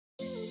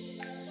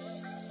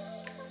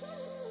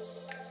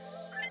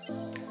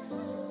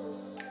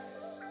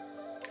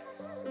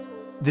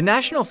The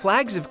national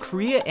flags of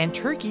Korea and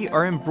Turkey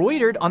are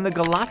embroidered on the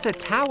Galata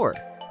Tower,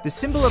 the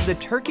symbol of the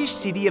Turkish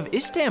city of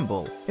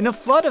Istanbul, in a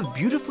flood of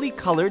beautifully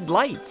colored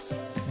lights.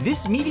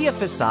 This media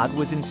facade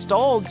was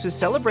installed to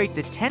celebrate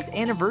the 10th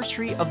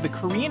anniversary of the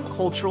Korean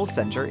Cultural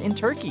Center in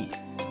Turkey.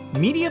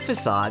 Media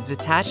facades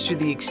attached to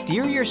the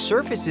exterior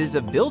surfaces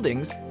of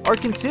buildings are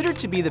considered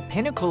to be the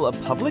pinnacle of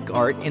public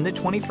art in the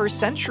 21st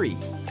century.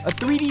 A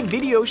 3D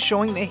video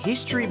showing the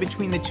history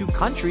between the two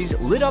countries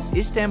lit up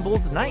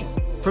Istanbul's night.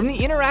 From the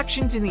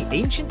interactions in the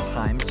ancient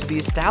times to the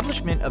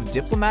establishment of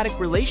diplomatic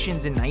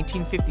relations in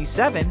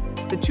 1957,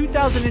 the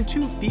 2002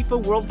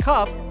 FIFA World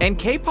Cup, and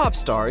K-pop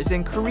stars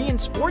and Korean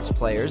sports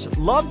players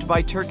loved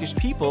by Turkish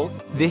people,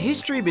 the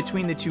history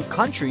between the two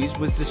countries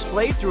was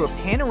displayed through a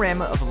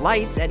panorama of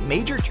lights at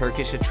major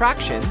Turkish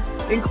attractions,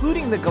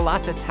 including the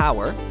Galata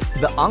Tower,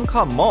 the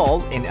Anka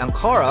Mall in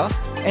Ankara,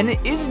 and the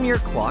Izmir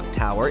Clock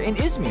Tower in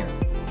Izmir.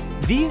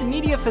 These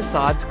media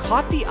facades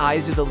caught the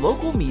eyes of the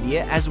local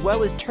media as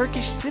well as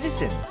Turkish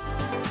citizens.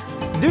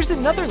 There's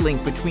another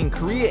link between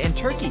Korea and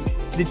Turkey.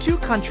 The two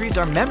countries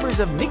are members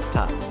of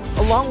MIKTA,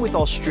 along with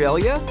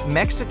Australia,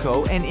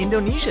 Mexico, and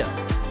Indonesia.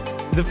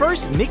 The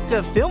first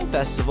MIKTA Film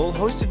Festival,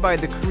 hosted by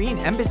the Korean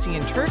Embassy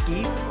in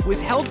Turkey,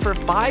 was held for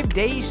 5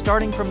 days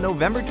starting from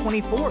November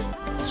 24th,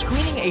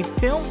 screening a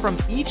film from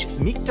each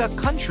MIKTA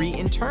country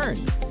in turn.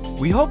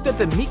 We hope that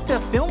the MIKTA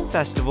Film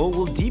Festival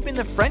will deepen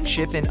the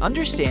friendship and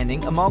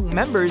understanding among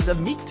members of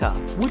MIKTA,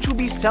 which will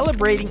be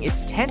celebrating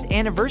its 10th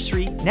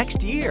anniversary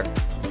next year.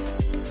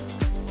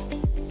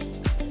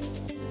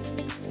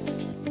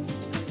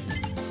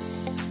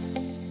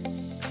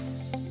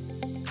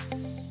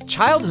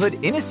 Childhood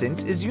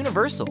innocence is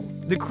universal.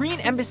 The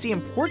Korean Embassy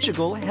in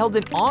Portugal held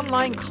an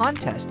online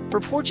contest for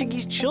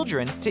Portuguese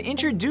children to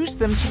introduce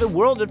them to the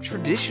world of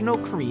traditional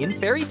Korean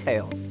fairy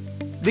tales.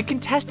 The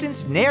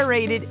contestants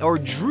narrated or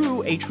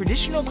drew a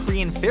traditional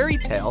Korean fairy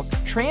tale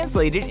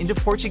translated into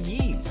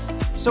Portuguese.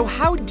 So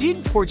how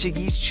did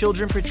Portuguese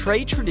children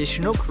portray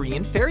traditional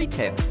Korean fairy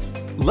tales?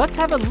 Let's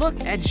have a look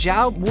at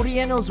João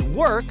Moreno's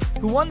work,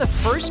 who won the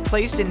first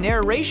place in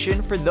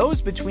narration for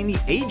those between the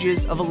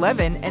ages of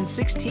 11 and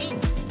 16.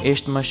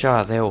 Este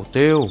machado é o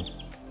teu?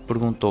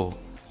 Perguntou.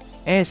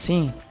 É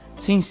sim,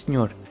 sim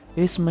senhor.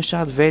 Esse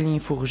machado velho e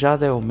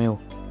enferrujado é o meu.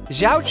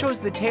 Zhao chose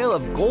the tale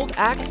of Gold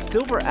Axe,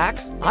 Silver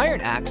Axe,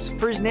 Iron Axe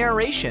for his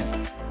narration.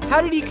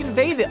 How did he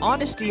convey the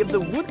honesty of the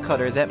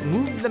woodcutter that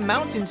moved the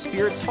mountain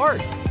spirit's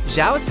heart?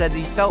 Zhao said that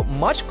he felt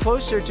much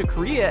closer to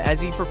Korea as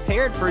he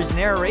prepared for his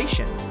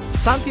narration.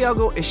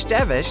 Santiago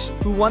Esteves,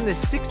 who won the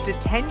 6 to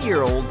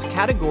 10-year-olds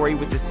category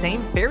with the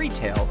same fairy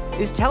tale,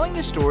 is telling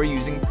the story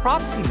using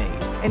props he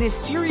made, and his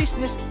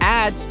seriousness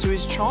adds to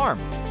his charm.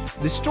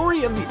 The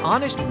story of the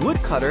honest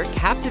woodcutter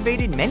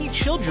captivated many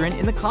children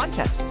in the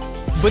contest.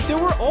 But there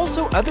were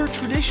also other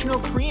traditional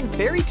Korean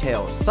fairy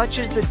tales, such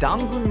as the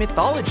Dangun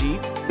mythology,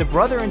 the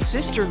brother and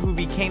sister who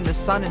became the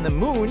sun and the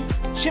moon,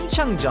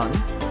 Chimchangjeon,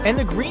 and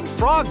the green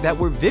frog that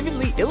were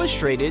vividly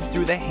illustrated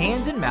through the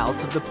hands and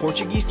mouths of the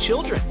Portuguese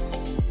children.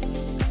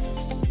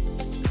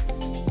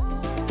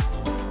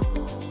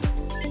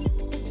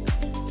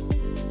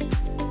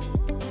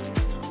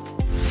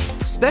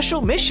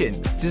 Special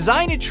mission: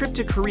 design a trip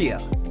to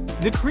Korea.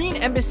 The Korean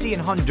Embassy in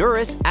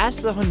Honduras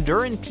asked the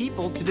Honduran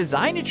people to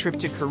design a trip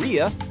to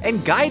Korea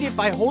and guide it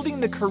by holding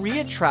the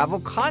Korea Travel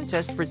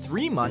Contest for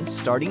 3 months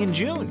starting in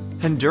June.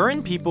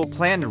 Honduran people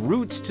planned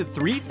routes to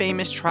 3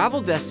 famous travel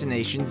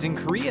destinations in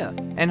Korea,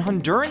 and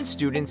Honduran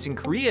students in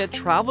Korea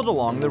traveled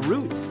along the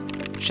routes.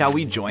 Shall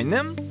we join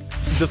them?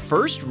 The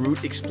first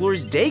route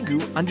explores Daegu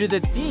under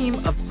the theme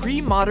of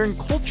pre-modern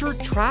culture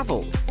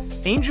travel.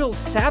 Angel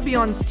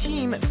Sabion's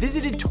team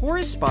visited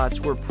tourist spots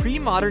where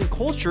pre-modern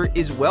culture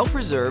is well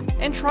preserved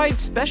and tried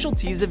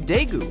specialties of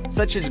Daegu,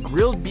 such as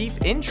grilled beef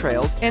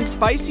entrails and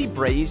spicy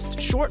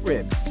braised short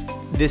ribs.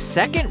 The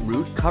second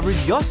route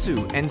covers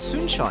Yeosu and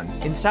Suncheon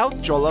in South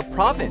Jeolla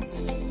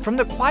Province. From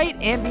the quiet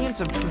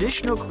ambience of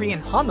traditional Korean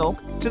hanok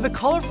to the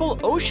colorful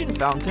ocean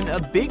fountain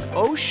of Big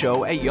O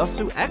Show at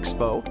Yeosu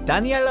Expo,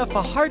 Daniela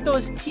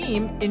Fajardo's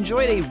team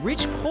enjoyed a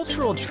rich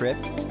cultural trip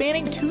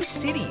spanning 2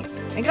 cities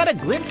and got a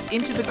glimpse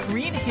into the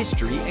Korean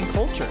history and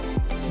culture.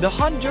 The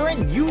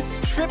Honduran youth's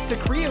trip to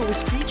Korea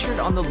was featured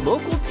on the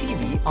local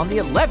TV on the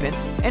 11th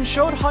and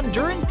showed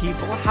Honduran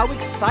people how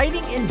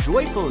exciting and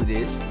joyful it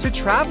is to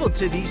travel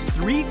to these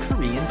 3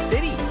 Korean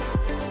cities.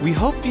 We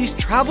hope these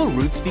travel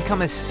routes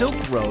become a Silk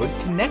Road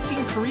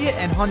connecting Korea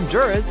and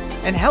Honduras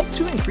and help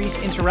to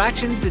increase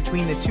interactions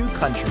between the two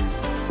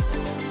countries.